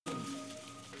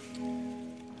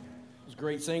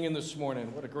Great singing this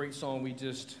morning. What a great song we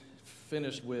just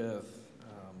finished with.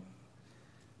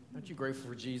 Aren't you grateful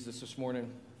for Jesus this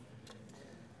morning?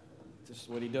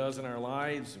 Just what he does in our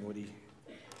lives and what he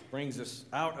brings us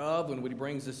out of and what he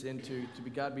brings us into. To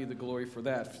God be the glory for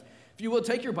that. If you will,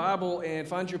 take your Bible and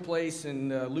find your place in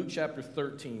Luke chapter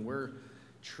 13. We're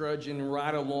trudging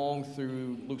right along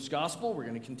through Luke's gospel. We're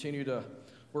going to continue to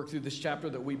work through this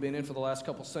chapter that we've been in for the last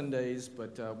couple Sundays.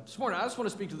 But this morning, I just want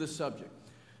to speak to this subject.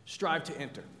 Strive to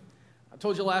enter. I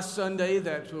told you last Sunday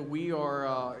that we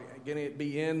are going to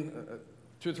be in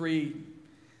 2 or 3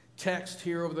 texts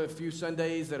here over the few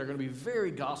Sundays that are going to be very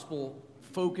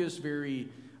gospel-focused, very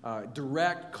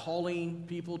direct, calling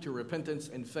people to repentance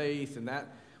and faith. And that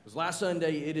was last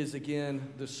Sunday. It is again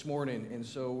this morning. And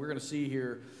so we're going to see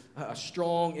here a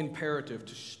strong imperative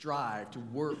to strive, to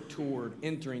work toward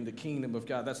entering the kingdom of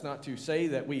God. That's not to say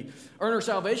that we earn our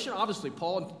salvation. Obviously,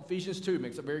 Paul in Ephesians 2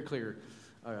 makes it very clear.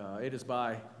 It is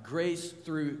by grace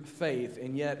through faith,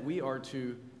 and yet we are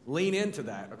to lean into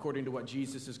that according to what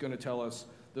Jesus is going to tell us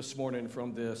this morning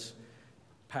from this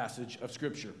passage of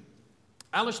Scripture.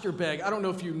 Alistair Begg, I don't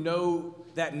know if you know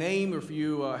that name or if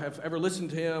you have ever listened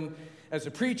to him as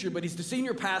a preacher, but he's the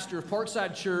senior pastor of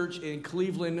Parkside Church in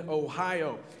Cleveland,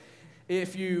 Ohio.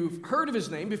 If you've heard of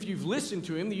his name, if you've listened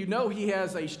to him, you know he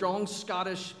has a strong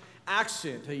Scottish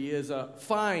accent. He is a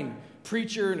fine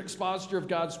preacher and expositor of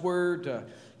God's Word.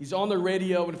 He's on the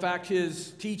radio. In fact,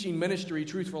 his teaching ministry,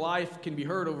 Truth for Life, can be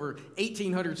heard over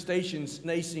 1,800 stations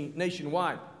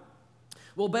nationwide.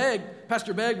 Well,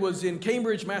 Pastor Begg was in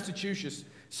Cambridge, Massachusetts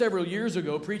several years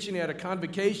ago, preaching at a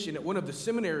convocation at one of the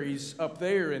seminaries up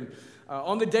there. And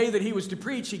on the day that he was to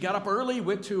preach, he got up early,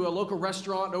 went to a local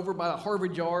restaurant over by the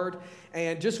Harvard Yard,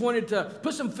 and just wanted to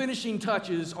put some finishing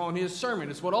touches on his sermon.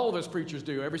 It's what all of us preachers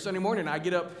do. Every Sunday morning, I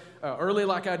get up early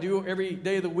like I do every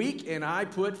day of the week, and I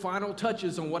put final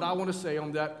touches on what I want to say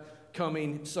on that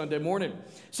coming Sunday morning.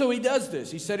 So he does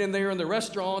this. He's sitting there in the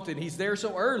restaurant, and he's there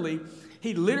so early,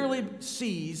 he literally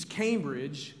sees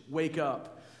Cambridge wake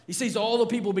up. He sees all the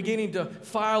people beginning to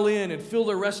file in and fill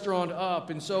their restaurant up.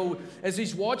 And so as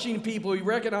he's watching people, he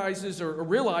recognizes or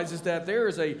realizes that there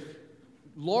is a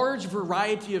large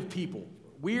variety of people.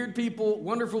 Weird people,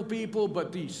 wonderful people,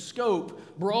 but the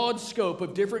broad scope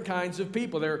of different kinds of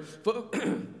people. There are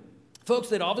folks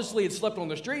that obviously had slept on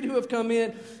the street who have come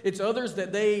in. It's others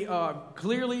that they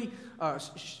clearly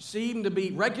seem to be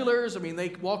regulars. I mean, they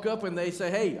walk up and they say,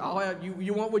 hey, I'll have,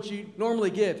 you want what you normally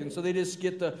get. And so they just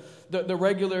get the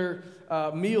regular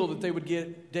meal that they would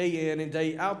get day in and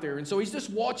day out there. And so he's just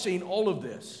watching all of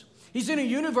this. He's in a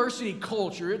university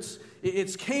culture.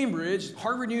 It's Cambridge.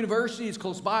 Harvard University is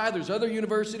close by. There's other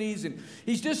universities. And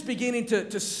he's just beginning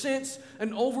to sense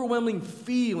an overwhelming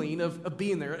feeling of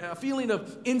being there, a feeling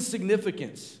of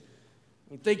insignificance.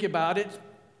 I mean, think about it.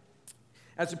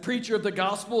 As a preacher of the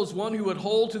gospel, as one who would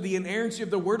hold to the inerrancy of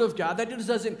the Word of God, that just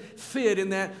doesn't fit in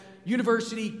that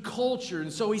university culture.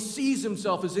 And so he sees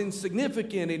himself as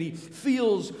insignificant and he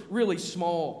feels really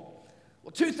small.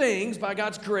 Well, 2 things, by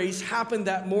God's grace, happened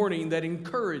that morning that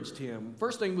encouraged him.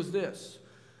 First thing was this.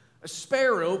 A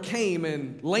sparrow came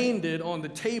and landed on the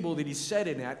table that he's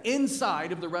sitting at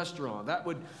inside of the restaurant. That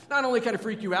would not only kind of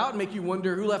freak you out and make you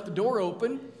wonder who left the door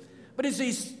open, but as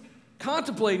he's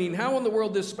contemplating how in the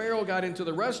world this sparrow got into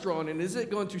the restaurant and is it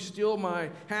going to steal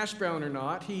my hash brown or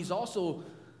not, he's also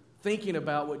thinking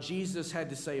about what Jesus had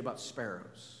to say about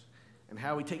sparrows and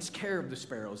how he takes care of the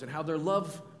sparrows and how they're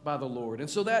loved by the Lord. And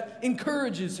so that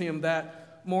encourages him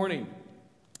that morning.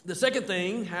 The second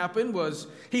thing happened was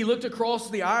he looked across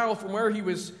the aisle from where he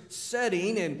was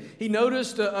sitting and he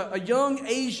noticed a young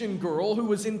Asian girl who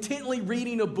was intently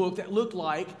reading a book that looked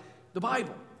like the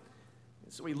Bible.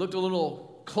 And so he looked a little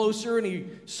closer and he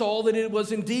saw that it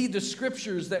was indeed the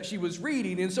scriptures that she was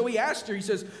reading. And so he asked her, he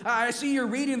says, I see you're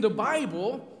reading the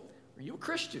Bible. Are you a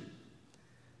Christian?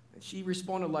 And she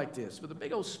responded like this, with a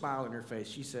big old smile on her face.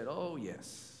 She said, oh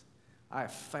yes, I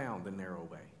have found the narrow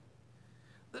way.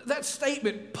 That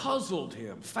statement puzzled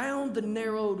him. Found the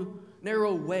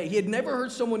narrow way. He had never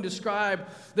heard someone describe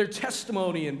their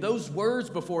testimony in those words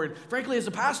before. And frankly, as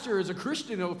a pastor, as a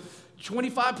Christian of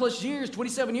 25 plus years,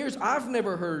 27 years, I've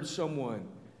never heard someone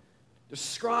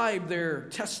describe their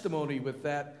testimony with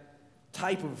that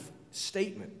type of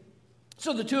statement.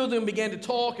 So the 2 of them began to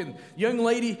talk, and the young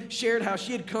lady shared how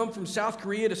she had come from South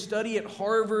Korea to study at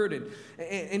Harvard,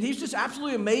 and he's just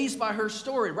absolutely amazed by her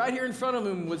story. Right here in front of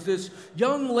him was this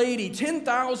young lady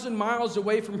 10,000 miles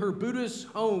away from her Buddhist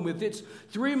home with its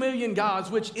 3 million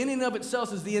gods, which in and of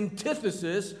itself is the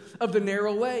antithesis of the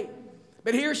narrow way.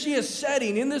 But here she is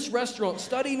sitting in this restaurant,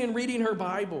 studying and reading her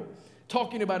Bible,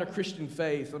 talking about a Christian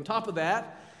faith. On top of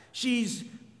that, she's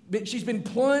She's been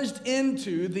plunged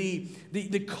into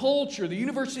the culture, the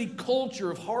university culture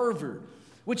of Harvard,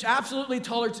 which absolutely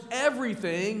tolerates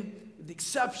everything with the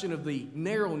exception of the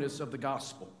narrowness of the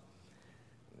gospel.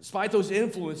 Despite those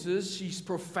influences, she's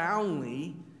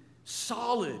profoundly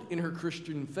solid in her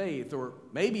Christian faith, or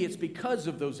maybe it's because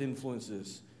of those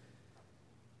influences.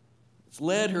 It's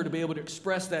led her to be able to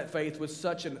express that faith with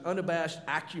such an unabashed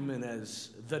acumen as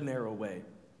the narrow way.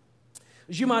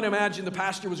 As you might imagine, the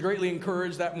pastor was greatly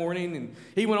encouraged that morning, and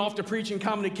he went off to preach in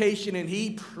communication, and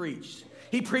he preached.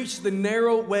 He preached the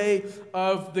narrow way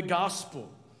of the gospel.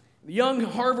 The young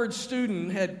Harvard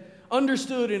student had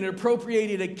understood and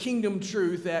appropriated a kingdom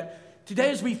truth that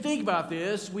today, as we think about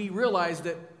this, we realize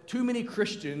that too many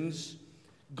Christians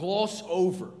gloss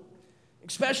over,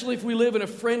 especially if we live in a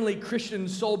friendly Christian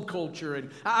subculture.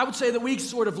 And I would say that we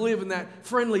sort of live in that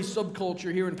friendly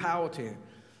subculture here in Powhatan.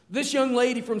 This young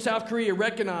lady from South Korea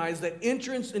recognized that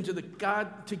entrance into the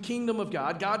kingdom of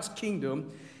God, God's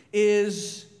kingdom,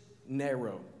 is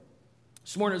narrow.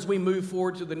 This morning, as we move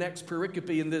forward to the next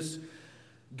pericope in this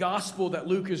gospel that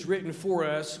Luke has written for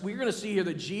us, we're going to see here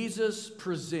that Jesus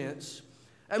presents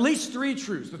at least three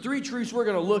truths. The three truths we're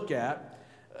going to look at,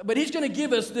 but he's going to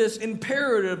give us this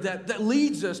imperative that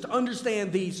leads us to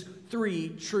understand these three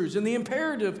truths. And the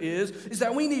imperative is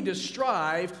that we need to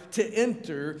strive to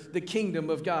enter the kingdom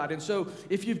of God. And so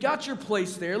if you've got your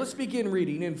place there, let's begin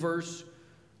reading in verse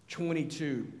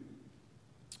 22.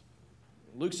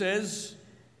 Luke says,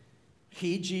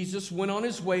 He, Jesus, went on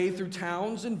his way through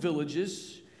towns and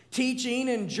villages, teaching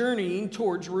and journeying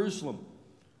toward Jerusalem.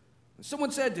 And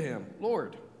someone said to him,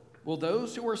 Lord, will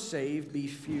those who are saved be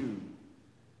few? And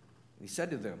he said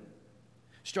to them,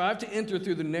 strive to enter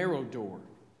through the narrow door.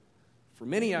 For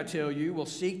many, I tell you, will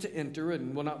seek to enter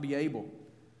and will not be able.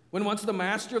 When once the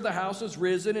master of the house has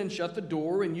risen and shut the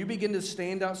door, and you begin to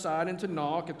stand outside and to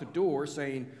knock at the door,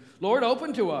 saying, Lord,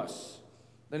 open to us,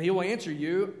 then he will answer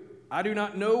you, I do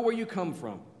not know where you come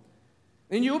from.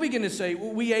 And you'll begin to say,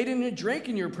 well, we ate and drank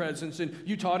in your presence, and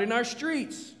you taught in our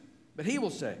streets. But he will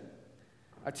say,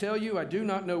 I tell you, I do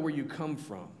not know where you come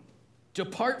from.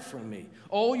 Depart from me,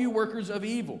 all you workers of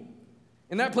evil.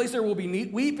 In that place there will be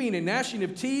weeping and gnashing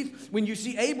of teeth when you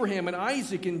see Abraham and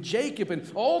Isaac and Jacob and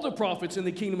all the prophets in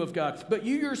the kingdom of God, but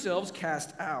you yourselves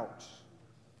cast out.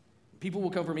 People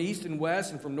will come from east and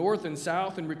west and from north and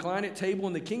south and recline at table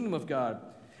in the kingdom of God.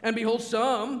 And behold,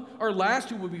 some are last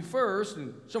who will be first,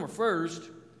 and some are first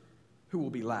who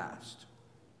will be last.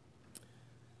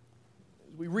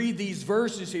 As we read these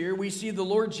verses here, we see the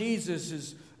Lord Jesus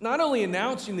is not only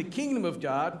announcing the kingdom of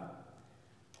God,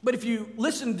 but if you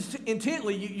listen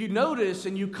intently, you notice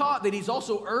and you caught that he's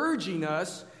also urging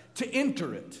us to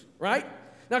enter it, right?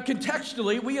 Now,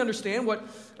 contextually, we understand what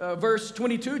verse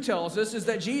 22 tells us is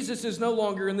that Jesus is no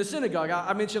longer in the synagogue.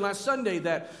 I mentioned last Sunday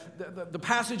that the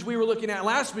passage we were looking at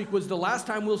last week was the last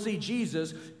time we'll see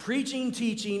Jesus preaching,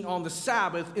 teaching on the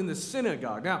Sabbath in the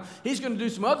synagogue. Now, he's going to do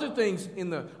some other things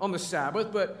on the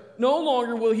Sabbath, but no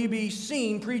longer will he be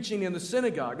seen preaching in the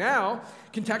synagogue. Now,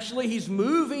 contextually, he's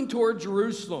moving toward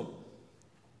Jerusalem.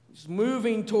 He's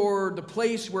moving toward the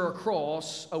place where a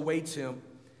cross awaits him.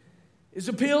 His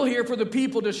appeal here for the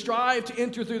people to strive to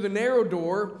enter through the narrow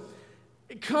door,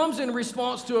 it comes in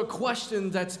response to a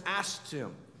question that's asked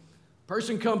him. A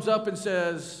person comes up and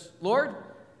says, Lord,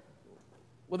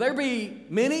 will there be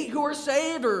many who are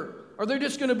saved, or are there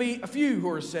just going to be a few who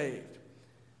are saved?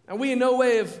 And we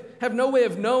have no way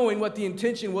of knowing what the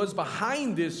intention was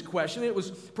behind this question. It was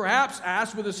perhaps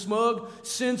asked with a smug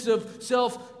sense of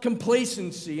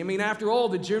self-complacency. I mean, after all,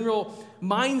 the general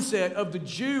mindset of the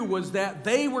Jew was that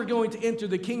they were going to enter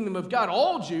the kingdom of God.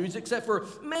 All Jews, except for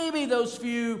maybe those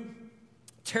few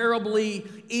terribly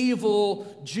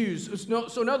evil Jews.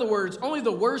 So in other words, only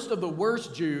the worst of the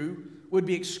worst Jew would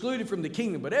be excluded from the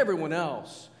kingdom, but everyone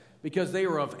else, because they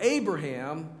were of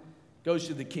Abraham, goes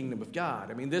to the kingdom of God.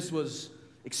 I mean, this was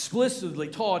explicitly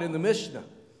taught in the Mishnah.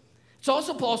 It's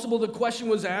also possible the question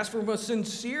was asked from a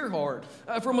sincere heart,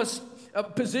 from a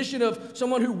position of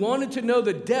someone who wanted to know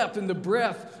the depth and the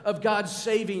breadth of God's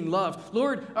saving love.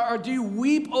 Lord, do you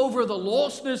weep over the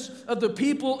lostness of the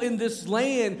people in this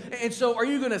land? And so are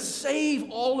you going to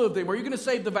save all of them? Are you going to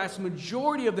save the vast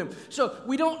majority of them? So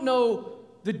we don't know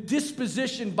the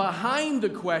disposition behind the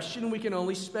question. We can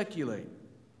only speculate.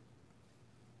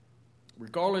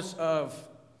 Regardless of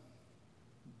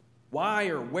why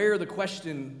or where the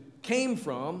question came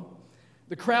from,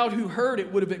 the crowd who heard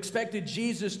it would have expected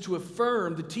Jesus to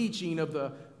affirm the teaching of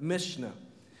the Mishnah.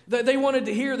 They wanted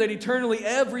to hear that eternally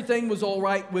everything was all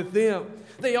right with them.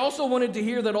 They also wanted to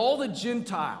hear that all the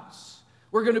Gentiles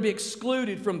were going to be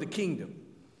excluded from the kingdom.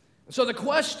 So the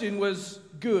question was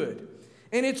good.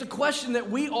 And it's a question that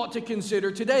we ought to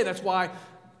consider today. That's why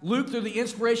Luke, through the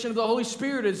inspiration of the Holy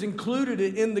Spirit, has included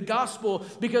it in the gospel,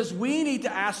 because we need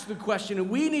to ask the question and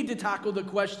we need to tackle the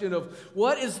question of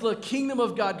what is the kingdom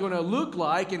of God going to look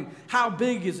like and how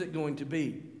big is it going to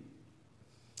be?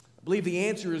 I believe the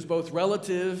answer is both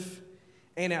relative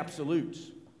and absolute.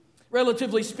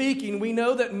 Relatively speaking, we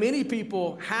know that many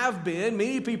people have been,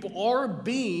 many people are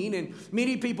being, and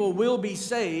many people will be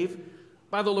saved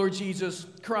by the Lord Jesus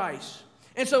Christ.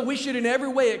 And so we should in every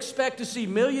way expect to see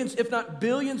millions, if not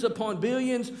billions upon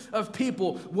billions of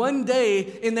people one day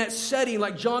in that setting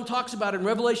like John talks about in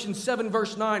Revelation 7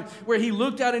 verse 9, where he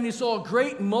looked out and he saw a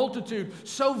great multitude,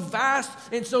 so vast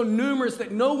and so numerous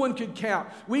that no one could count.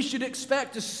 We should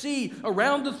expect to see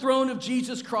around the throne of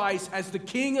Jesus Christ as the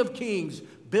King of Kings,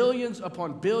 billions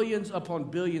upon billions upon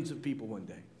billions of people one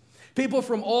day. People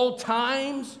from all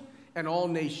times and all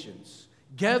nations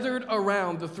gathered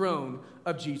around the throne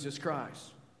of Jesus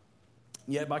Christ.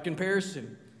 Yet by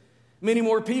comparison, many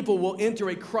more people will enter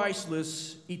a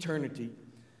Christless eternity.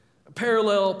 A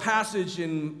parallel passage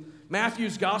in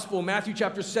Matthew's gospel, Matthew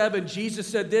chapter 7, Jesus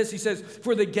said this. He says,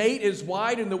 "For the gate is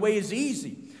wide and the way is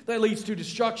easy that leads to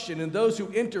destruction, and those who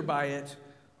enter by it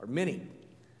are many.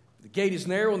 The gate is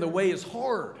narrow and the way is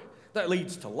hard that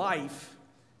leads to life,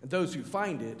 and those who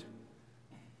find it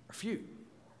are few."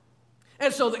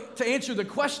 And so to answer the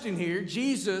question here,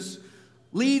 Jesus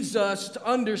leads us to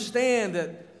understand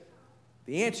that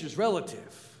the answer is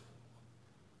relative.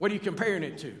 What are you comparing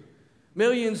it to?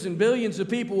 Millions and billions of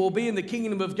people will be in the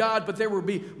kingdom of God, but there will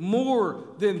be more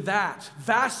than that,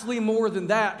 vastly more than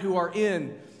that, who are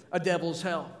in a devil's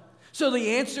hell. So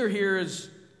the answer here is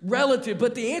relative,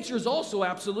 but the answer is also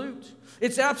absolute.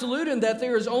 It's absolute in that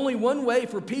there is only one way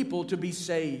for people to be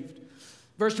saved.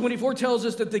 Verse 24 tells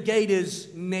us that the gate is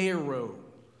narrow.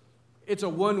 It's a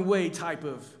one-way type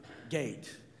of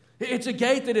gate. It's a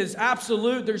gate that is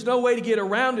absolute. There's no way to get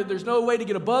around it. There's no way to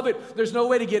get above it. There's no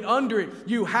way to get under it.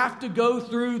 You have to go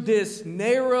through this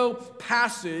narrow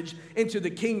passage into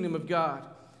the kingdom of God.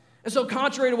 And so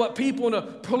contrary to what people in a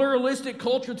pluralistic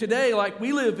culture today, like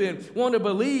we live in, want to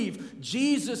believe,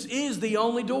 Jesus is the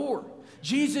only door.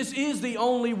 Jesus is the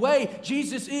only way.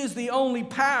 Jesus is the only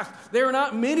path. There are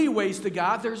not many ways to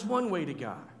God. There's one way to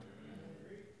God.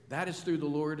 That is through the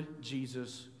Lord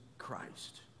Jesus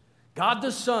Christ. God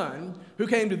the Son, who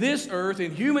came to this earth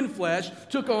in human flesh,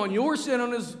 took on your sin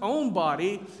on his own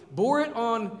body, bore it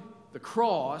on the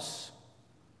cross,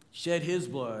 shed his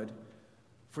blood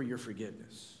for your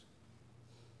forgiveness.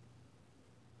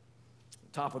 On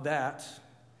top of that,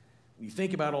 when you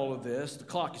think about all of this, the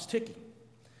clock is ticking.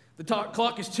 The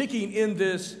clock is ticking in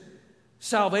this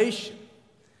salvation.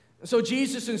 And so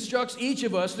Jesus instructs each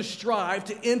of us to strive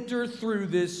to enter through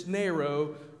this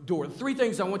narrow door. Three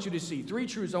things I want you to see, three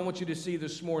truths I want you to see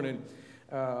this morning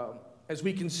as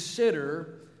we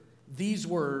consider these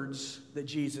words that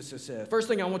Jesus has said. First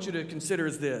thing I want you to consider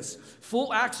is this: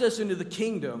 full access into the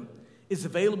kingdom is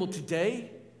available today,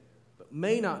 but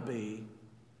may not be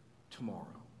tomorrow.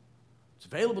 It's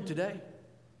available today,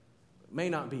 but may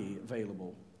not be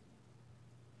available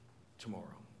tomorrow.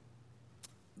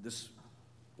 This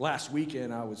last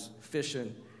weekend I was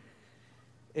fishing,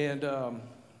 and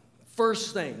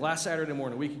first thing, last Saturday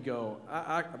morning, a week ago,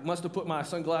 I must have put my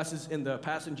sunglasses in the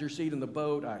passenger seat in the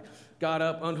boat. I got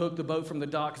up, unhooked the boat from the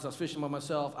dock because I was fishing by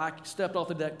myself. I stepped off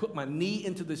the deck, put my knee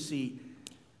into the seat,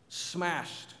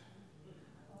 smashed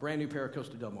a brand new pair of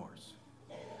Costa Del Mars.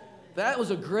 That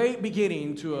was a great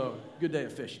beginning to a good day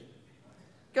of fishing.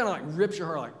 Kind of like rips your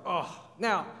heart like, oh.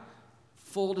 Now,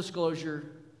 full disclosure,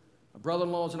 my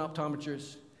brother-in-law is an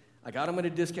optometrist. I got him at a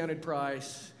discounted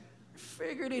price.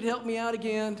 Figured he'd help me out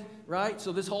again, right?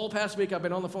 So this whole past week, I've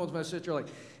been on the phone with my sister, like,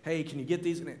 hey, can you get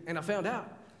these? And I found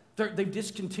out they've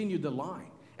discontinued the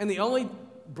line. And the only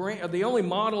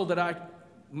model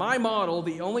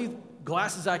the only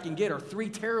glasses I can get are three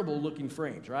terrible-looking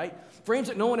frames, right? Frames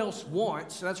that no one else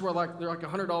wants. And that's where they're like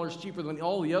 $100 cheaper than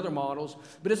all the other models.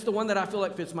 But it's the one that I feel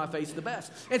like fits my face the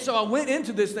best. And so I went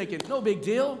into this thinking, no big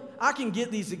deal. I can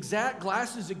get these exact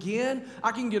glasses again.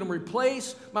 I can get them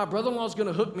replaced. My brother-in-law's going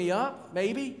to hook me up,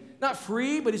 maybe. Not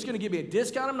free, but he's going to give me a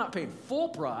discount. I'm not paying full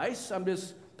price. I'm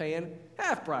just paying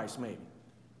half price, maybe.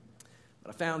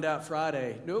 But I found out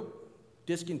Friday, nope,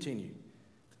 discontinued.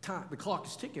 The clock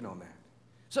is ticking on that.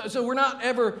 So we're not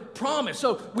ever promised.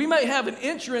 So we may have an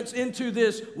entrance into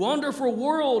this wonderful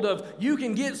world of you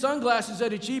can get sunglasses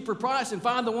at a cheaper price and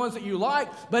find the ones that you like,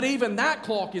 but even that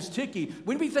clock is ticking.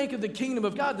 When we think of the kingdom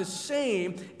of God, the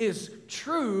same is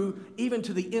true even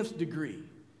to the nth degree.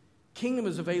 Kingdom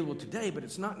is available today, but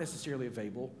it's not necessarily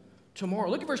available tomorrow.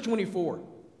 Look at verse 24.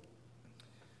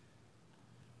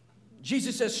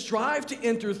 Jesus says, strive to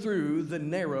enter through the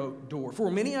narrow door. For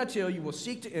many, I tell you, will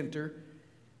seek to enter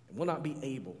and will not be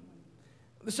able.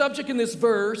 The subject in this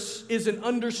verse is an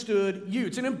understood you.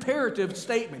 It's an imperative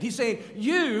statement. He's saying,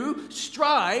 you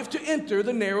strive to enter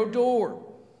the narrow door.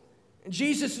 And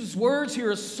Jesus' words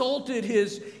here assaulted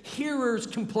his hearers'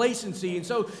 complacency, and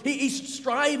so he's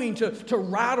striving to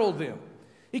rattle them.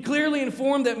 He clearly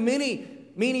informed that many,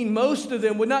 meaning most of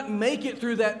them, would not make it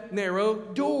through that narrow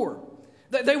door.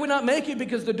 That they would not make it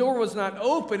because the door was not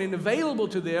open and available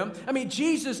to them. I mean,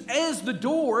 Jesus is the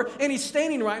door, and he's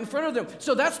standing right in front of them.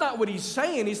 So that's not what he's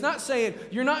saying. He's not saying,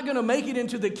 you're not going to make it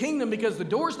into the kingdom because the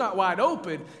door's not wide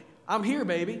open. I'm here,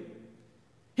 baby.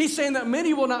 He's saying that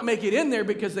many will not make it in there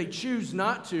because they choose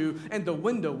not to, and the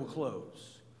window will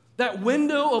close. That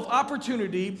window of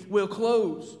opportunity will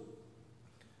close.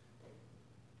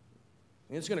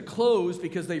 And it's going to close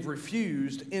because they've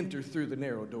refused to enter through the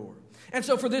narrow door. And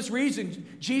so for this reason,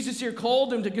 Jesus here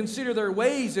called them to consider their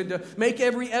ways and to make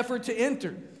every effort to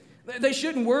enter. They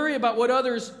shouldn't worry about what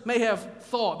others may have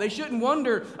thought. They shouldn't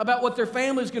wonder about what their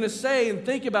family's going to say and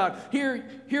think about, here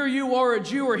you are a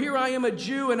Jew, or here I am a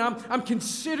Jew, and I'm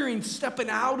considering stepping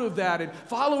out of that and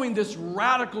following this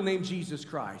radical named Jesus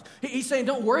Christ. He's saying,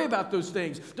 don't worry about those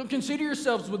things. Don't consider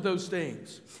yourselves with those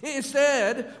things.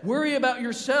 Instead, worry about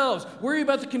yourselves. Worry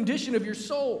about the condition of your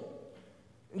soul.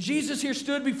 Jesus here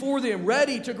stood before them,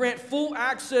 ready to grant full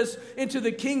access into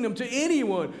the kingdom to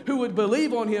anyone who would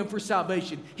believe on him for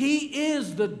salvation. He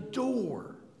is the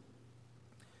door.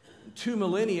 2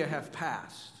 millennia have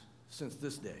passed since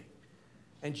this day,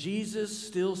 and Jesus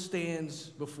still stands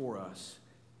before us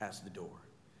as the door.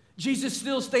 Jesus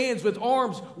still stands with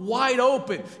arms wide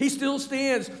open. He still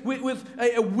stands with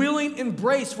a willing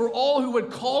embrace for all who would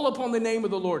call upon the name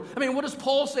of the Lord. I mean, what does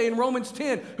Paul say in Romans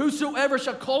 10? Whosoever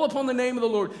shall call upon the name of the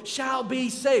Lord shall be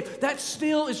saved. That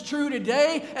still is true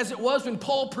today as it was when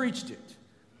Paul preached it.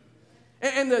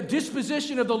 And the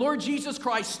disposition of the Lord Jesus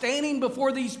Christ standing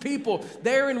before these people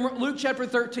there in Luke chapter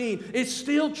 13 is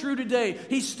still true today.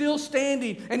 He's still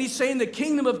standing, and he's saying the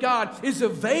kingdom of God is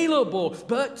available,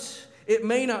 but it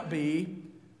may not be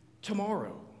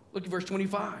tomorrow. Look at verse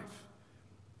 25.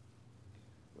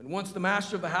 When once the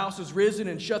master of the house has risen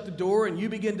and shut the door, and you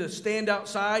begin to stand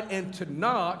outside and to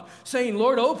knock, saying,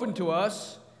 Lord, open to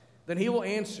us, then he will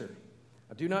answer,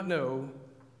 I do not know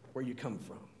where you come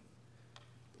from.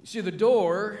 You see, the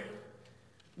door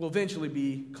will eventually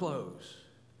be closed.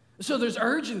 So there's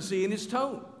urgency in his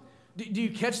tone. Do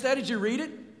you catch that as you read it?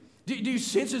 Do you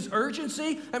sense his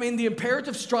urgency? I mean, the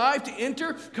imperative strive to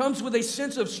enter comes with a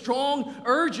sense of strong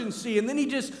urgency, and then he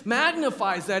just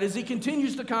magnifies that as he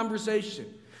continues the conversation.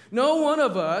 No one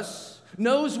of us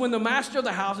knows when the master of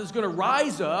the house is going to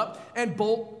rise up and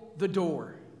bolt the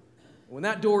door. When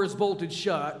that door is bolted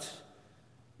shut,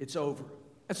 it's over.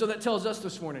 And so that tells us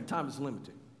this morning, time is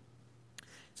limited.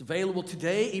 It's available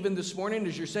today, even this morning,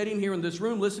 as you're sitting here in this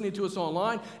room, listening to us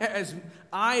online.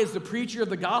 As the preacher of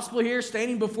the gospel here,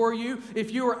 standing before you,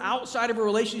 if you are outside of a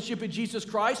relationship with Jesus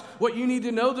Christ, what you need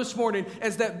to know this morning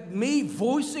is that me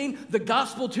voicing the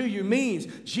gospel to you means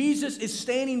Jesus is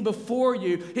standing before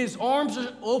you. His arms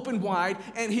are open wide,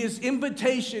 and his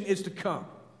invitation is to come.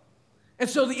 And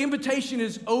so the invitation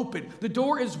is open. The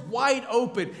door is wide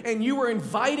open, and you are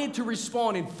invited to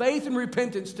respond in faith and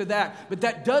repentance to that. But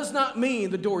that does not mean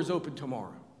the door is open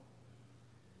tomorrow.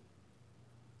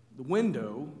 The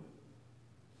window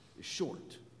is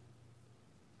short.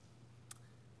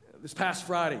 This past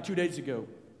Friday, 2 days ago,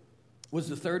 was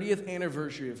the 30th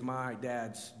anniversary of my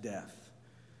dad's death.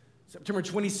 September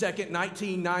 22nd,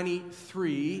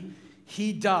 1993,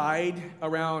 he died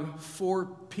around 4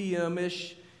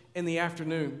 p.m.-ish. in the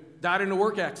afternoon. Died in a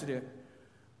work accident.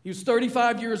 He was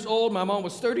 35 years old. My mom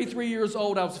was 33 years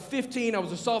old. I was 15. I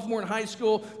was a sophomore in high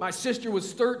school. My sister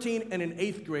was 13 and an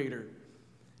 8th grader.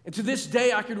 And to this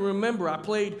day, I can remember I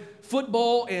played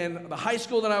football, and the high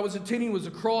school that I was attending was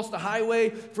across the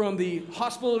highway from the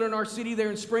hospital in our city there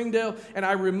in Springdale. And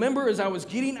I remember as I was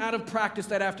getting out of practice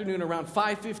that afternoon around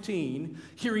 5:15,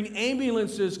 hearing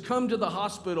ambulances come to the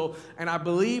hospital, and I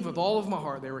believe with all of my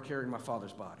heart they were carrying my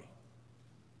father's body.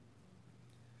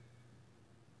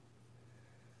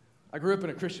 I grew up in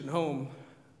a Christian home,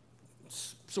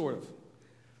 sort of.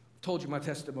 Told you my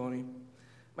testimony.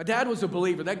 My dad was a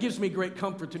believer. That gives me great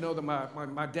comfort to know that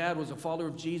my dad was a follower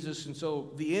of Jesus. And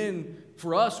so the end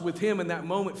for us with him in that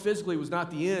moment physically was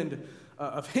not the end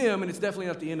of him, and it's definitely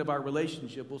not the end of our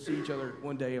relationship. We'll see each other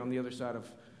one day on the other side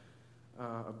of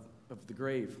the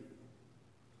grave.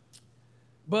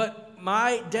 But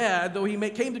my dad, though he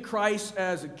came to Christ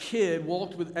as a kid,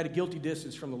 walked at a guilty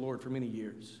distance from the Lord for many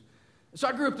years. So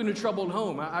I grew up in a troubled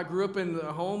home. I grew up in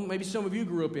a home maybe some of you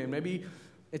grew up in. Maybe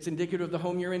it's indicative of the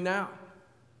home you're in now,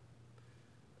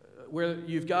 where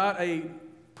you've got a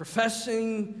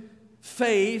professing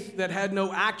faith that had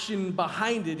no action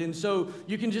behind it. And so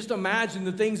you can just imagine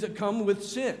the things that come with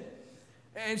sin.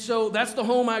 And so that's the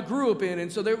home I grew up in.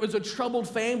 And so there was a troubled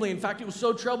family. In fact, it was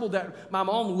so troubled that my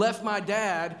mom left my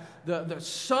dad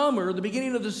the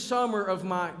beginning of the summer of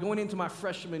going into my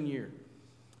freshman year.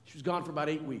 She was gone for about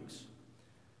 8 weeks.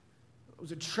 It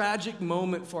was a tragic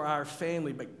moment for our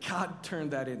family, but God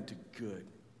turned that into good.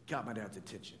 Got my dad's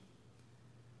attention.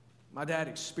 My dad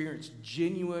experienced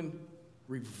genuine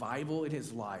revival in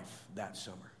his life that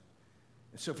summer.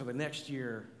 And so for the next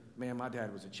year, man, my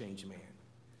dad was a changed man.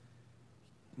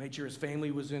 Made sure his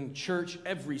family was in church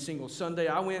every single Sunday.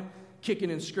 I went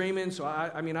kicking and screaming, so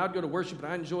I'd go to worship, and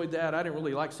I enjoyed that. I didn't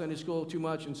really like Sunday school too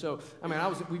much, and so,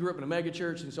 we grew up in a mega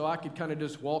church, and so I could kind of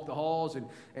just walk the halls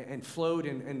and float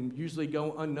and usually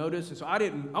go unnoticed, and so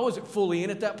I wasn't fully in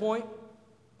at that point,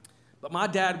 but my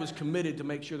dad was committed to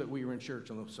make sure that we were in church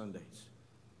on those Sundays.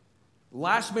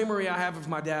 Last memory I have of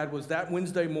my dad was that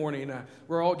Wednesday morning.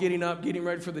 We're all getting up, getting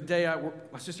ready for the day.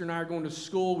 My sister and I are going to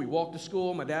school. We walked to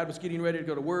school. My dad was getting ready to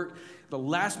go to work. The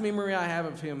last memory I have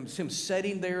of him is him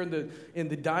sitting there in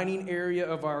the dining area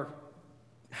of our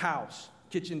house,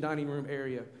 kitchen dining room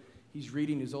area. He's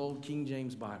reading his old King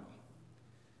James Bible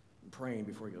and praying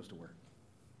before he goes to work.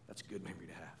 That's a good memory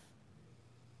to have.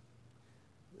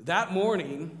 That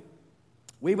morning,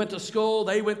 we went to school.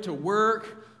 They went to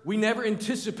work. We never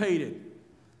anticipated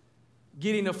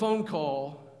getting a phone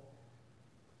call.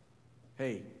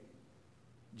 Hey,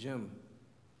 Jim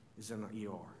is in the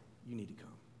ER. You need to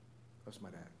come. That's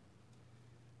my dad.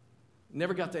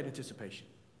 Never got that anticipation.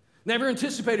 Never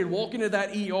anticipated walking to that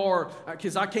ER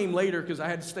because I came later because I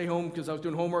had to stay home because I was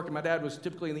doing homework, and my dad was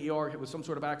typically in the ER. It was some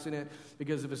sort of accident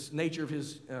because of his nature of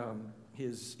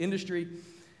his industry.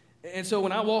 And so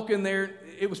when I walk in there,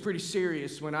 it was pretty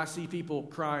serious when I see people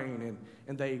crying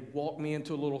and they walk me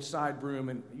into a little side room,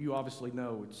 and you obviously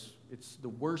know it's the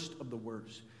worst of the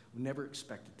worst. We never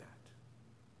expected that.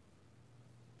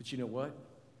 But you know what?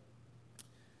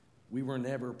 We were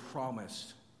never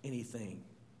promised anything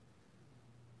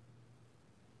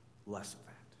less of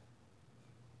that.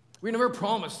 We never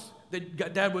promised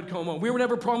that Dad would come home. We were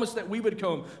never promised that we would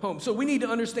come home. So we need to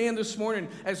understand this morning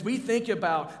as we think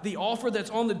about the offer that's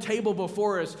on the table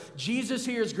before us. Jesus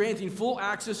here is granting full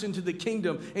access into the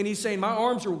kingdom. And he's saying, my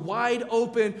arms are wide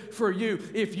open for you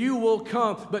if you will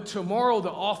come. But tomorrow the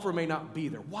offer may not be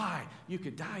there. Why? You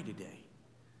could die today.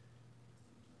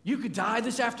 You could die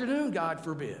this afternoon, God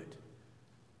forbid.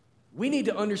 We need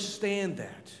to understand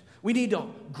that. We need to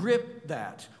grip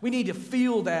that. We need to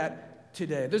feel that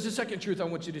today. There's a second truth I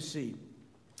want you to see.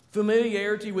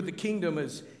 Familiarity with the kingdom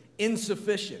is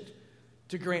insufficient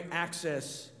to grant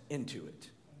access into it.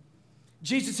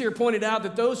 Jesus here pointed out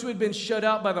that those who had been shut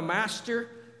out by the master,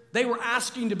 they were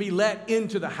asking to be let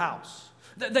into the house.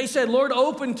 They said, Lord,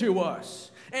 open to us.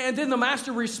 And then the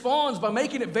master responds by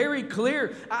making it very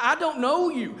clear, I don't know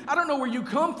you. I don't know where you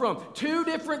come from. 2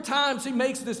 different times he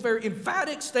makes this very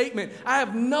emphatic statement. I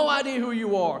have no idea who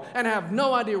you are, and I have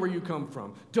no idea where you come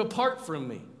from. Depart from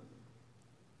me.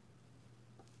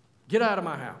 Get out of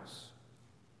my house.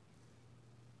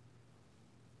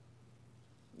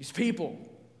 These people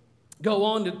go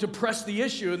on to press the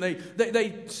issue, and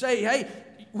they say, hey,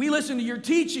 we listen to your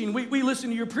teaching. We listen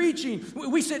to your preaching.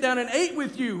 We sit down and ate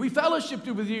with you. We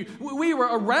fellowshiped with you. We were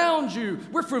around you.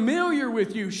 We're familiar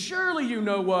with you. Surely you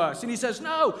know us. And he says,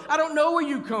 no, I don't know where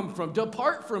you come from.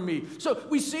 Depart from me. So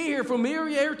we see here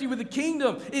familiarity with the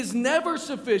kingdom is never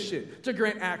sufficient to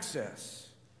grant access.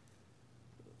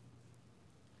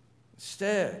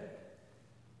 Instead,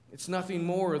 it's nothing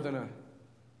more than an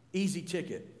easy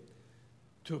ticket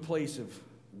to a place of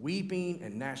weeping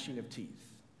and gnashing of teeth.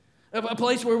 A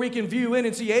place where we can view in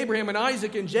and see Abraham and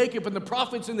Isaac and Jacob and the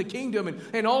prophets in the kingdom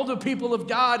and all the people of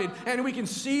God. And we can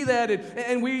see that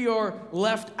and we are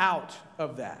left out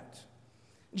of that.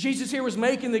 Jesus here was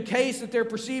making the case that their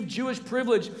perceived Jewish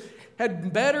privilege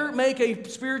had better make a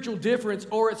spiritual difference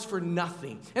or it's for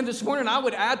nothing. And this morning I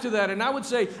would add to that, and I would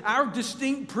say our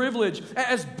distinct privilege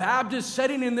as Baptists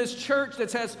sitting in this church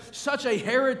that has such a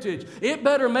heritage, it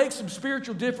better make some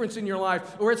spiritual difference in your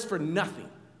life or it's for nothing.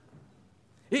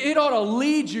 It ought to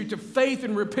lead you to faith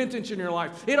and repentance in your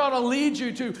life. It ought to lead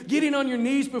you to getting on your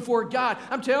knees before God.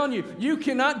 I'm telling you, you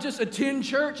cannot just attend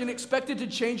church and expect it to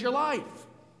change your life.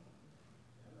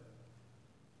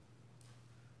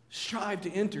 Strive to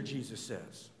enter, Jesus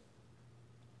says.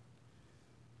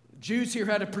 Jews here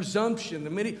had a presumption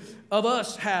that many of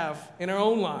us have in our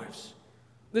own lives.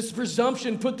 This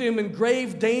presumption put them in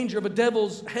grave danger of a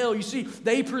devil's hell. You see,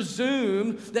 they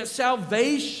presumed that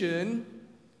salvation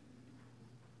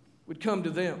would come to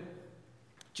them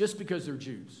just because they're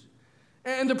Jews.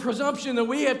 And the presumption that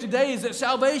we have today is that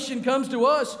salvation comes to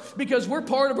us because we're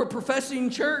part of a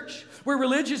professing church. We're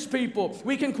religious people.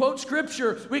 We can quote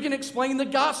Scripture. We can explain the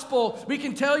gospel. We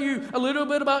can tell you a little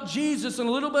bit about Jesus and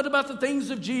a little bit about the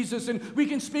things of Jesus. And we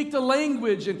can speak the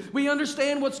language and we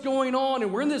understand what's going on.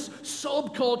 And we're in this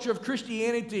subculture of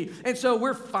Christianity. And so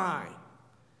we're fine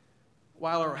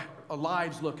while our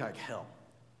lives look like hell.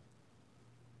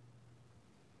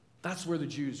 That's where the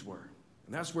Jews were.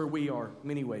 And that's where we are in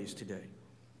many ways today.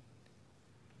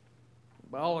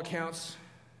 By all accounts,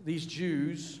 these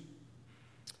Jews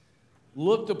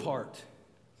looked the part.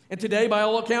 And today, by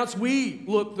all accounts, we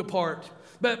look the part.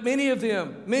 But many of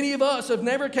us have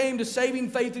never came to saving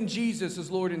faith in Jesus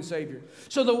as Lord and Savior.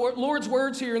 So the Lord's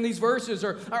words here in these verses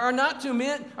are not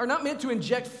meant to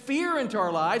inject fear into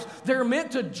our lives. They're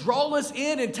meant to draw us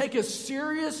in and take a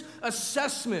serious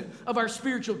assessment of our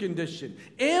spiritual condition.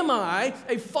 Am I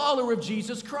a follower of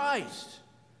Jesus Christ?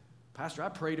 Pastor, I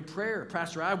prayed a prayer.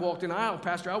 Pastor, I walked an aisle.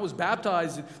 Pastor, I was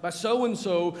baptized by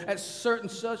so-and-so at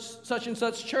such and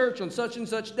such church on such and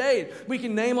such day. We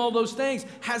can name all those things.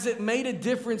 Has it made a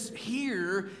difference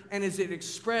here? And is it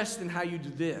expressed in how you do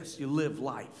this? You live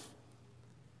life.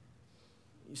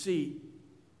 You see,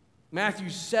 Matthew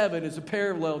 7 is a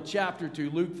parallel chapter to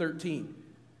Luke 13.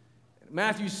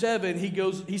 Matthew 7,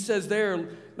 he says there,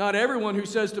 not everyone who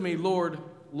says to me, Lord,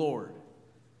 Lord.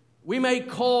 We may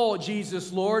call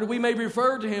Jesus Lord, we may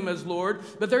refer to him as Lord,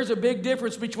 but there's a big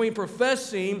difference between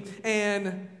professing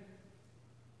and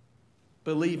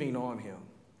believing on him.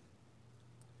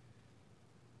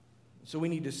 So we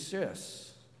need to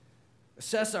assess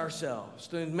ourselves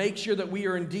to make sure that we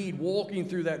are indeed walking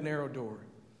through that narrow door.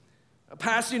 A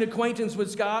passing acquaintance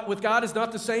with God is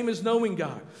not the same as knowing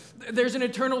God. There's an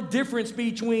eternal difference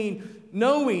between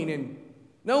knowing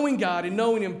God and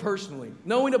knowing him personally.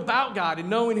 Knowing about God and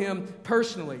knowing him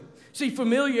personally. See,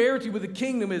 familiarity with the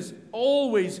kingdom is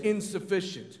always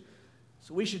insufficient.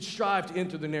 So we should strive to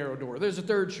enter the narrow door. There's a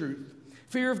third truth.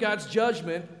 Fear of God's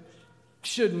judgment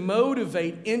should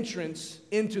motivate entrance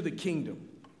into the kingdom.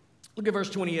 Look at verse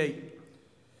 28.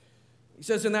 He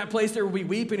says, in that place there will be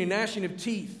weeping and gnashing of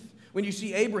teeth when you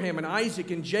see Abraham and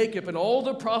Isaac and Jacob and all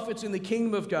the prophets in the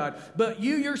kingdom of God, but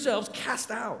you yourselves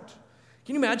cast out.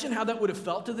 Can you imagine how that would have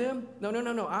felt to them?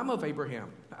 No. I'm of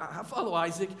Abraham. I follow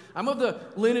Isaac. I'm of the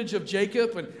lineage of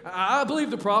Jacob, and I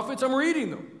believe the prophets. I'm reading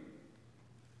them.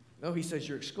 No, he says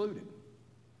you're excluded.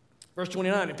 Verse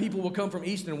 29, and people will come from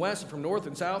east and west and from north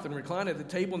and south and recline at the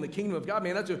table in the kingdom of God.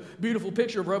 Man, that's a beautiful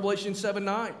picture of Revelation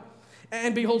 7:9.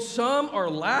 And behold, some are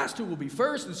last who will be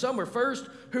first, and some are first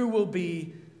who will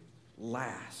be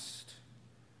last.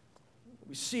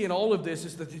 We see in all of this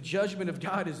is that the judgment of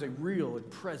God is a real and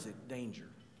present danger.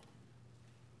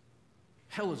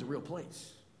 Hell is a real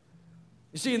place.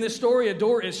 You see, in this story, a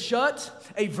door is shut,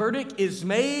 a verdict is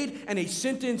made, and a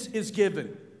sentence is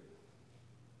given.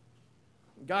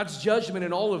 God's judgment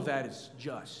in all of that is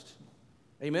just.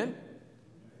 Amen?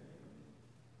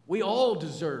 We all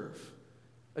deserve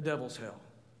a devil's hell.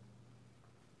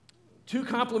 Two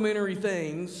complementary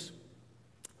things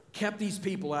kept these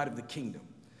people out of the kingdom.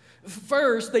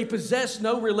 First, they possess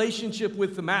no relationship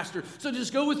with the master. So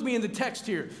just go with me in the text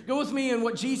here. Go with me in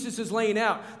what Jesus is laying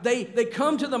out. They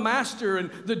come to the master and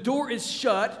the door is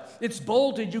shut. It's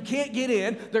bolted. You can't get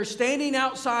in. They're standing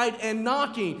outside and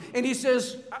knocking. And he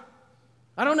says,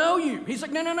 I don't know you. He's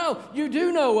like, no. You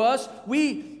do know us.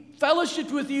 We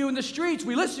fellowshiped with you in the streets.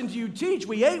 We listened to you teach.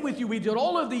 We ate with you. We did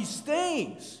all of these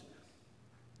things.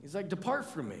 He's like, depart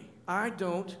from me. I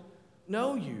don't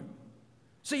know you.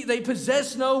 See, they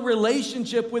possess no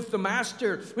relationship with the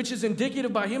master, which is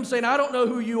indicative by him saying, I don't know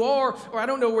who you are, or I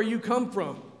don't know where you come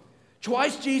from.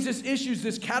 Twice Jesus issues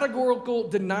this categorical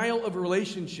denial of a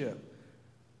relationship.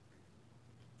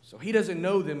 So he doesn't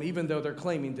know them, even though they're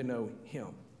claiming to know him.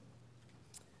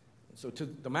 So to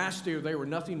the master, they were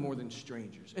nothing more than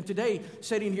strangers. And today,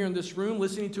 sitting here in this room,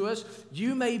 listening to us,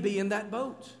 you may be in that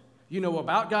boat. You know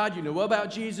about God, you know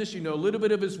about Jesus, you know a little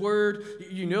bit of his word,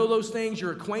 you know those things,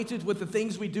 you're acquainted with the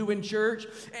things we do in church.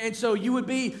 And so you would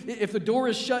be, if the door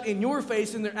is shut in your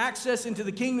face and their access into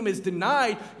the kingdom is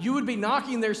denied, you would be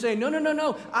knocking there saying,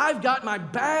 no, I've got my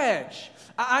badge.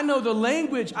 I know the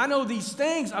language, I know these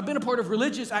things, I've been a part of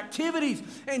religious activities.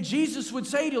 And Jesus would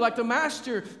say to you, like the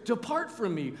master, depart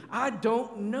from me, I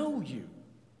don't know you.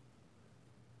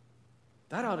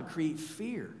 That ought to create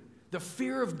fear. The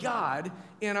fear of God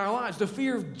in our lives, the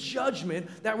fear of judgment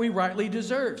that we rightly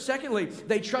deserve. Secondly,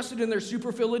 they trusted in their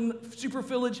superficial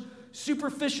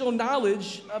superficial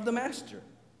knowledge of the Master.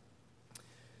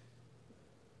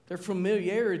 Their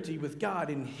familiarity with God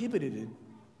inhibited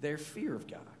their fear of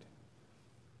God.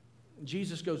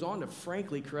 Jesus goes on to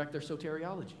frankly correct their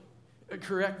soteriology,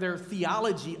 correct their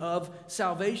theology of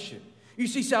salvation. You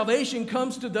see, salvation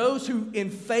comes to those who in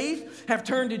faith have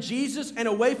turned to Jesus and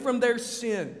away from their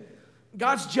sin.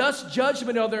 God's just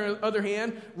judgment, on the other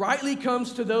hand, rightly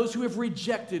comes to those who have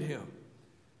rejected him.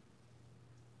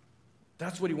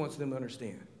 That's what he wants them to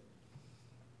understand.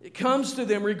 It comes to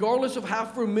them regardless of how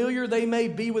familiar they may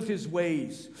be with his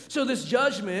ways. So this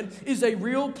judgment is a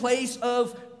real place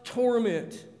of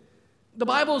torment. The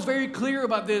Bible is very clear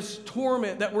about this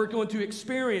torment that we're going to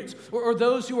experience, or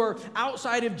those who are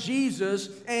outside of Jesus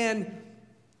and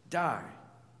die.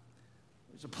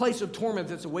 There's a place of torment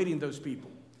that's awaiting those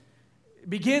people. It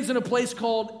begins in a place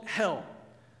called hell.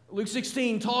 Luke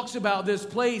 16 talks about this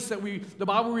place that the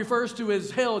Bible refers to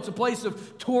as hell. It's a place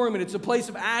of torment. It's a place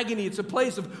of agony. It's a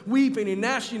place of weeping and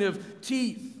gnashing of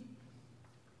teeth.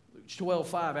 Luke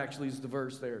 12:5 actually is the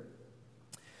verse there.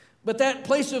 But that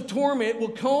place of torment will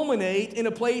culminate in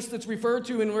a place that's referred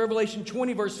to in Revelation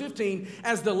 20, verse 15,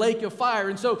 as the lake of fire.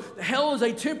 And so hell is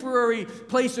a temporary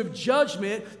place of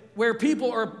judgment where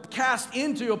people are cast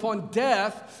into upon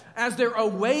death as they're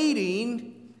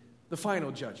awaiting the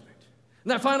final judgment. And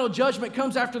that final judgment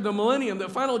comes after the millennium. That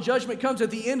final judgment comes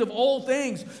at the end of all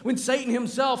things when Satan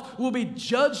himself will be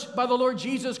judged by the Lord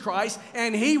Jesus Christ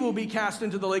and he will be cast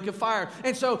into the lake of fire.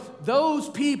 And so those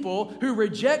people who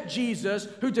reject Jesus,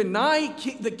 who deny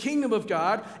the kingdom of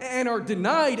God and are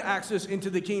denied access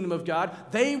into the kingdom of God,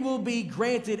 they will be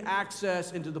granted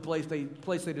access into the place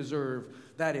they deserve.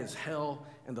 That is hell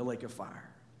and the lake of fire.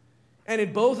 And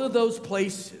in both of those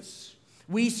places,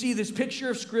 we see this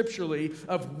picture scripturally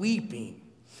of weeping.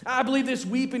 I believe this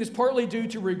weeping is partly due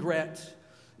to regret.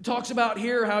 It talks about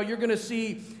here how you're going to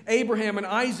see Abraham and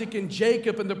Isaac and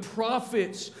Jacob and the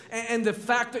prophets and the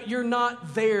fact that you're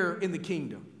not there in the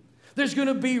kingdom. There's going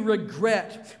to be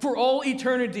regret. For all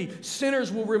eternity,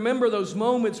 sinners will remember those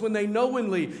moments when they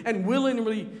knowingly and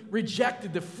willingly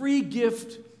rejected the free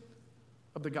gift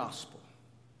of the gospel.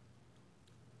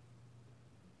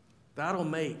 That'll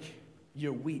make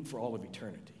you weep for all of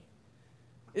eternity.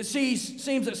 It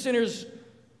seems that sinners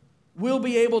will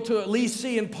be able to at least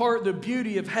see in part the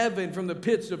beauty of heaven from the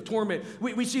pits of torment.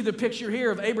 We see the picture here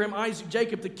of Abraham, Isaac,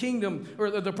 Jacob, the kingdom, or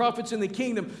the prophets in the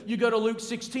kingdom. You go to Luke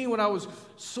 16, what I was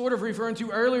sort of referring to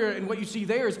earlier, and what you see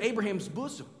there is Abraham's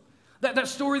bosom. That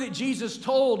story that Jesus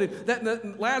told,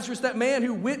 that Lazarus, that man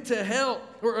who went to hell,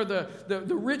 or the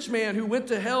rich man who went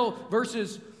to hell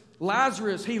versus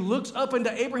Lazarus, he looks up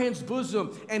into Abraham's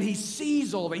bosom and he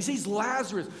sees all of it. He sees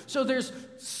Lazarus. So there's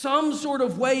some sort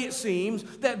of way, it seems,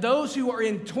 that those who are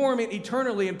in torment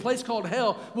eternally in a place called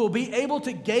hell will be able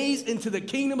to gaze into the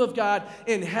kingdom of God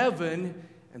in heaven,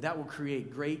 and that will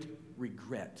create great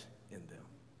regret in them.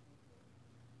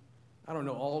 I don't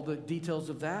know all the details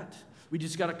of that. We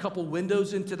just got a couple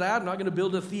windows into that. I'm not going to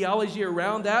build a theology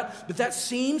around that, but that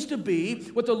seems to be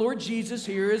what the Lord Jesus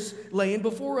here is laying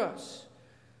before us.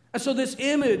 And so this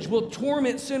image will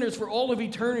torment sinners for all of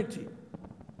eternity.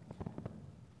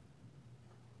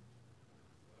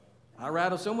 I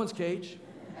rattle someone's cage.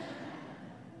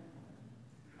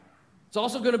 It's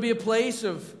also going to be a place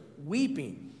of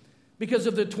weeping because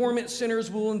of the torment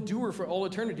sinners will endure for all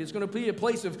eternity. It's going to be a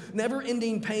place of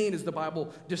never-ending pain, as the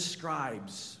Bible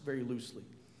describes very loosely.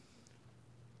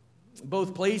 In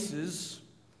both places,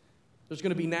 there's going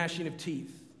to be gnashing of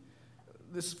teeth.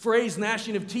 This phrase,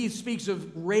 gnashing of teeth, speaks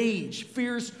of rage,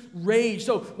 fierce rage.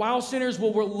 So while sinners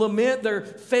will lament their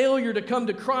failure to come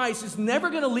to Christ, it's never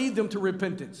going to lead them to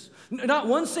repentance. Not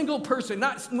one single person,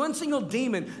 not one single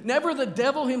demon, never the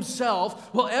devil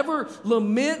himself will ever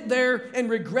lament and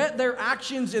regret their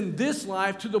actions in this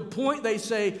life to the point they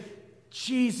say,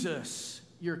 Jesus,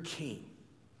 you're king.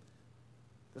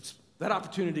 That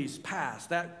opportunity's passed.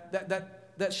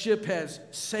 That ship has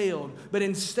sailed. But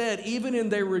instead, even in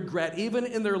their regret, even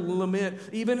in their lament,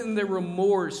 even in their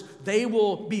remorse, they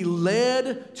will be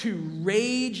led to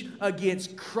rage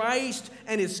against Christ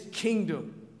and his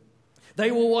kingdom. They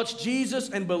will watch Jesus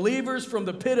and believers from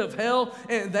the pit of hell,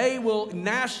 and they will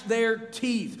gnash their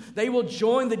teeth. They will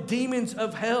join the demons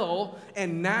of hell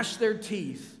and gnash their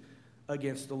teeth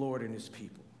against the Lord and his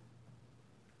people.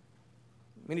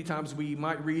 Many times we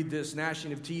might read this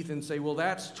gnashing of teeth and say, well,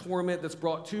 that's torment that's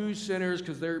brought to sinners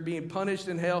because they're being punished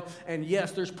in hell. And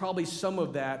yes, there's probably some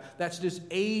of that. That's just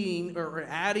aiding or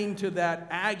adding to that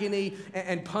agony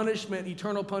and punishment,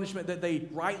 eternal punishment that they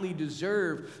rightly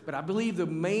deserve. But I believe the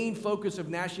main focus of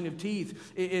gnashing of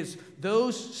teeth is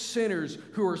those sinners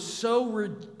who are so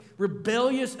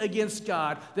rebellious against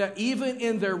God, that even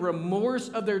in their remorse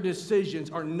of their decisions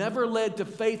are never led to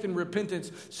faith and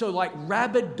repentance. So like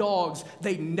rabid dogs,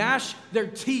 they gnash their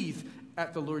teeth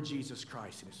at the Lord Jesus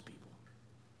Christ and his people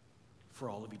for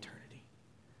all of eternity.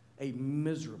 A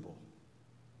miserable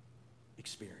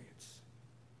experience.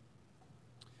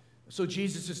 So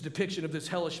Jesus' depiction of this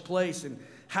hellish place and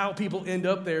how people end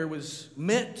up there was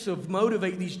meant to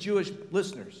motivate these Jewish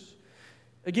listeners.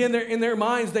 Again, in their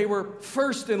minds, they were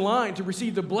first in line to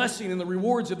receive the blessing and the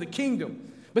rewards of the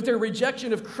kingdom. But their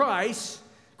rejection of Christ,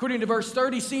 according to verse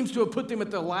 30, seems to have put them at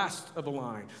the last of the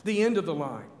line, the end of the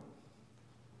line.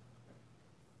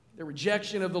 The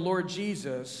rejection of the Lord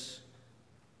Jesus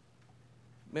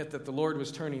meant that the Lord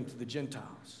was turning to the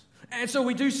Gentiles. And so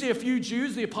we do see a few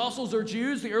Jews. The apostles are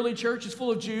Jews. The early church is full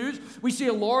of Jews. We see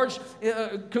a large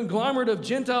conglomerate of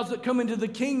Gentiles that come into the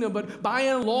kingdom. But by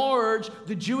and large,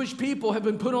 the Jewish people have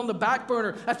been put on the back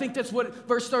burner. I think that's what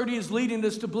verse 30 is leading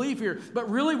us to believe here.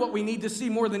 But really what we need to see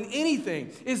more than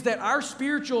anything is that our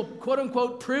spiritual,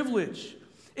 quote-unquote, privilege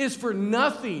is for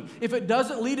nothing if it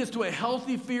doesn't lead us to a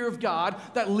healthy fear of God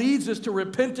that leads us to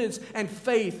repentance and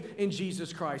faith in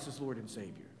Jesus Christ as Lord and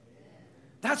Savior.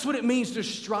 That's what it means to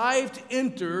strive to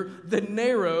enter the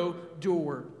narrow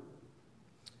door.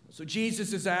 So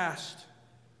Jesus is asked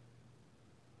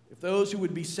if those who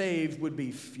would be saved would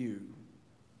be few.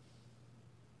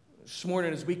 This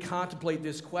morning, as we contemplate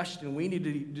this question, we need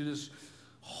to just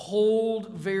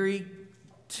hold very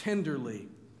tenderly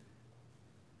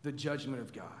the judgment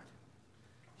of God.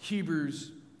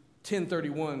 Hebrews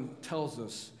 10:31 tells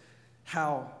us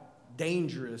how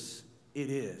dangerous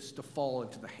it is to fall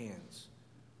into the hands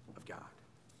of God,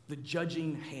 the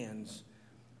judging hands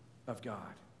of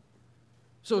God.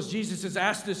 So as Jesus has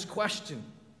asked this question,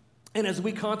 and as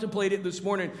we contemplate it this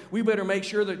morning, we better make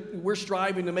sure that we're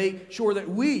striving to make sure that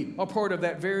we are part of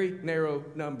that very narrow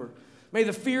number. May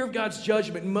the fear of God's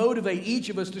judgment motivate each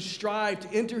of us to strive to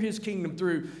enter his kingdom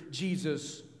through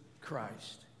Jesus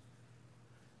Christ.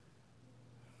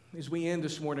 As we end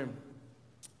this morning,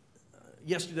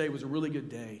 yesterday was a really good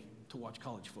day to watch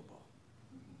college football.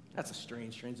 That's a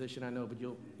strange transition, I know, but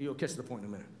you'll catch the point in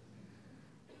a minute.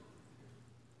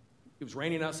 It was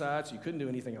raining outside, so you couldn't do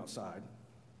anything outside.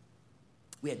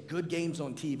 We had good games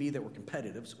on TV that were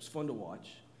competitive, so it was fun to watch.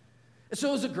 And so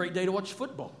it was a great day to watch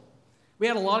football. We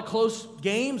had a lot of close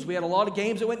games. We had a lot of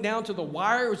games that went down to the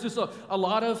wire. It was just a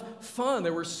lot of fun.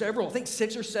 There were several, I think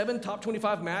 6 or 7 top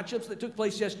 25 matchups that took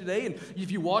place yesterday. And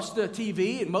if you watched the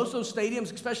TV, and most of those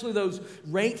stadiums, especially those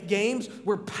ranked games,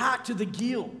 were packed to the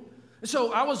gill.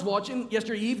 So I was watching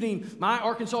yesterday evening my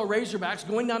Arkansas Razorbacks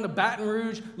going down to Baton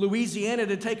Rouge, Louisiana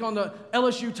to take on the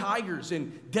LSU Tigers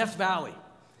in Death Valley,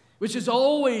 which is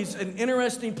always an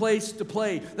interesting place to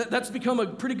play. That's become a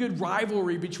pretty good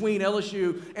rivalry between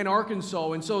LSU and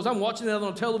Arkansas. And so as I'm watching that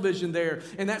on television there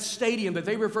in that stadium that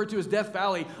they refer to as Death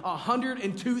Valley,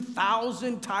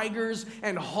 102,000 Tigers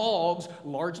and Hogs,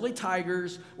 largely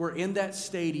Tigers, were in that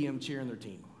stadium cheering their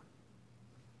team on.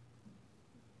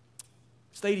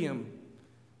 Stadium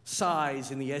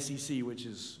size in the SEC, which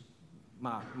is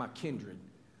my kindred,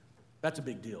 that's a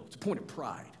big deal. It's a point of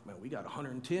pride. Man, we got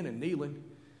 110 in Neyland.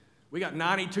 We got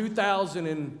 92,000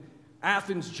 in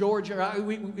Athens, Georgia.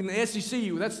 In the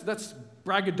SEC, that's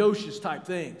braggadocious type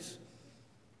things.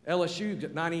 LSU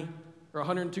got 90 or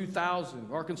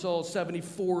 102,000. Arkansas,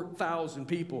 74,000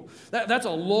 people. That's a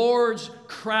large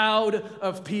crowd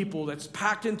of people that's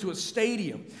packed into a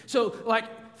stadium. So like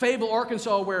Fayetteville,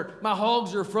 Arkansas, where my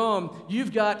Hogs are from,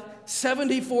 you've got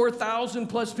 74,000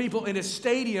 plus people in a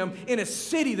stadium in a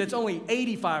city that's only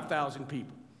 85,000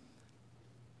 people.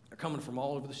 They're coming from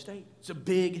all over the state. It's a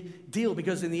big deal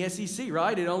because in the SEC,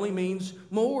 right, it only means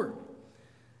more.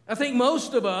 I think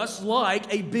most of us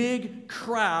like a big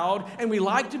crowd and we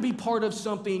like to be part of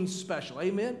something special.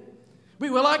 Amen?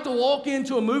 We like to walk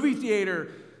into a movie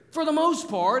theater for the most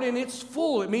part, and it's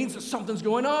full. It means that something's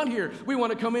going on here. We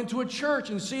want to come into a church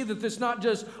and see that it's not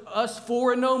just us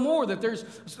four and no more, that there's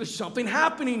something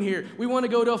happening here. We want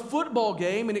to go to a football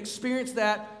game and experience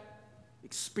that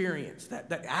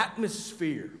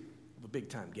atmosphere of a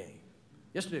big-time game.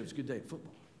 Yesterday was a good day of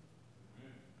football.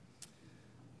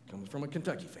 Comes from a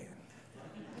Kentucky fan.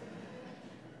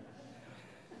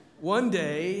 One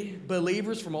day,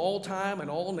 believers from all time and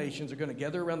all nations are going to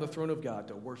gather around the throne of God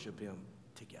to worship him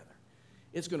together.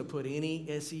 It's going to put any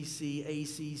SEC,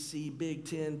 ACC, Big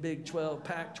 10, Big 12,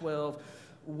 Pac-12,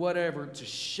 whatever, to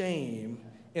shame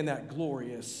in that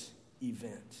glorious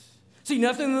event. See,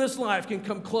 nothing in this life can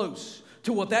come close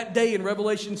to what that day in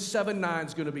Revelation 7:9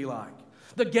 is going to be like.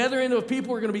 The gathering of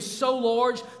people are going to be so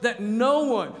large that no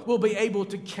one will be able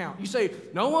to count. You say,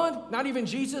 no one? Not even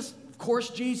Jesus? Of Of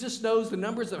course, Jesus knows the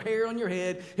numbers of hair on your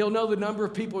head. He'll know the number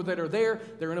of people that are there.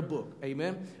 They're in a book.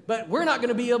 Amen? But we're not going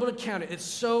to be able to count it. It's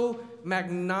so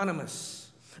magnanimous.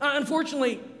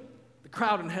 Unfortunately, the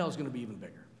crowd in hell is going to be even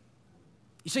bigger.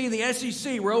 You see, in the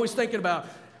SEC, we're always thinking about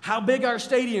how big our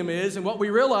stadium is, and what we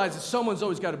realize is someone's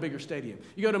always got a bigger stadium.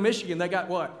 You go to Michigan, they got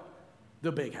what?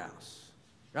 The big house,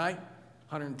 right?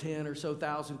 110 or so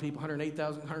thousand people,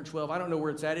 108,000, 112. I don't know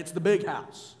where it's at. It's the big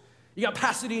house. You got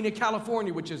Pasadena,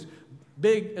 California, which is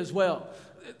big as well.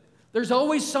 There's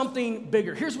always something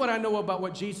bigger. Here's what I know about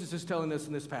what Jesus is telling us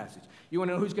in this passage. You want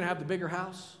to know who's going to have the bigger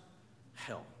house?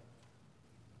 Hell.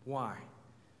 Why?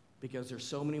 Because there's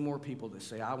so many more people that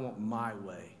say, I want my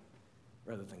way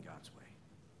rather than God's way.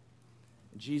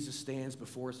 And Jesus stands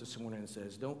before us this morning and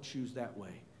says, don't choose that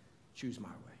way. Choose my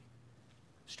way.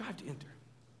 Strive to enter.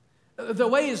 The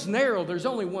way is narrow. There's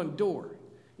only one door.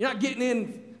 You're not getting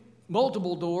in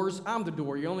multiple doors. I'm the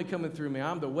door. You're only coming through me.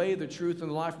 I'm the way, the truth, and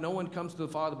the life. No one comes to the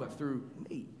Father but through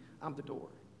me. I'm the door.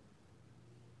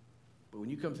 But when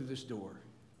you come through this door,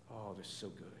 oh, this is so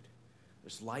good.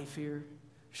 There's life here.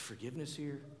 There's forgiveness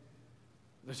here.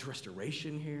 There's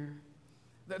restoration here.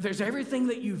 There's everything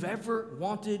that you've ever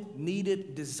wanted,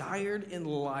 needed, desired in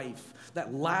life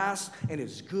that lasts and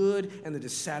is good and that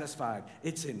is satisfied.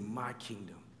 It's in my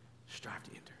kingdom. Strive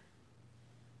to enter.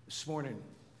 This morning,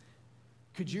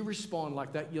 could you respond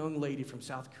like that young lady from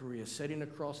South Korea sitting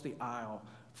across the aisle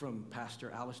from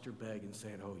Pastor Alistair Begg and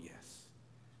saying, oh yes,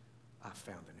 I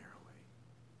found the narrow way.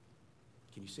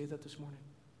 Can you say that this morning?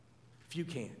 If you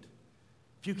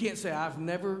can't say, I've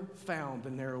never found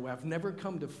the narrow way, I've never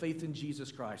come to faith in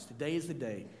Jesus Christ, today is the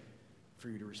day for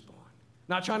you to respond.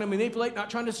 Not trying to manipulate, not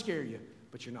trying to scare you,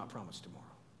 but you're not promised tomorrow.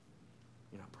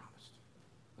 You're not promised.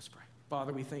 Let's pray.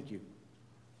 Father, we thank you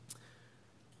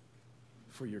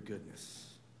for your goodness.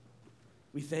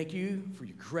 We thank you for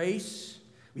your grace.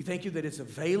 We thank you that it's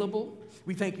available.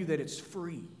 We thank you that it's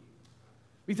free.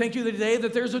 We thank you today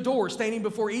that there's a door standing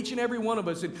before each and every one of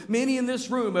us, and many in this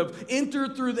room have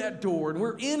entered through that door, and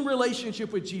we're in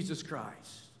relationship with Jesus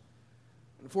Christ.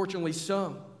 Unfortunately,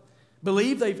 some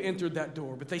believe they've entered that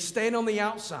door, but they stand on the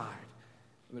outside,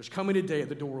 and there's coming a day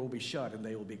the door will be shut and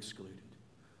they will be excluded.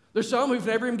 There's some who've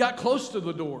never even got close to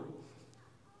the door.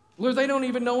 Lord, they don't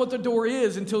even know what the door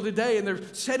is until today, and they're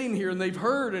sitting here and they've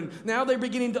heard, and now they're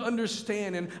beginning to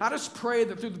understand. And I just pray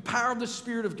that through the power of the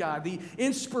Spirit of God, the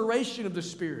inspiration of the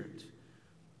Spirit,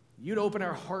 you'd open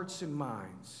our hearts and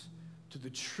minds to the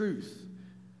truth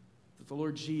that the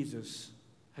Lord Jesus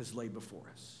has laid before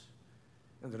us.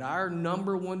 And that our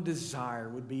number one desire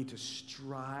would be to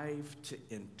strive to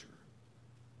enter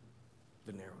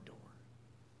the narrow door.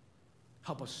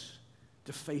 Help us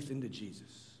to faith into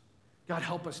Jesus. God,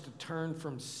 help us to turn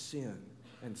from sin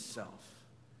and self.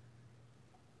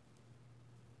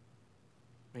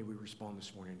 May we respond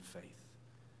this morning in faith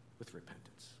with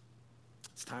repentance.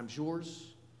 This time's yours.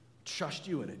 Trust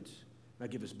you in it. Now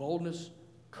give us boldness,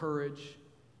 courage,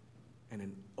 and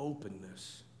an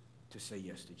openness to say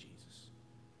yes to Jesus.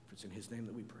 For it's in his name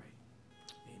that we pray.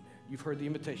 Amen. You've heard the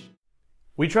invitation.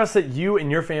 We trust that you and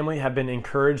your family have been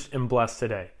encouraged and blessed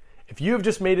today. If you have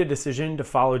just made a decision to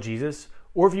follow Jesus,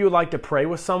 or if you would like to pray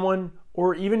with someone,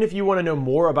 or even if you want to know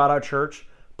more about our church,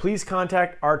 please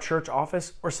contact our church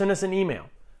office or send us an email.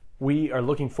 We are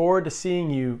looking forward to seeing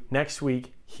you next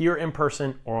week here in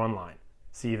person or online.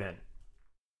 See you then.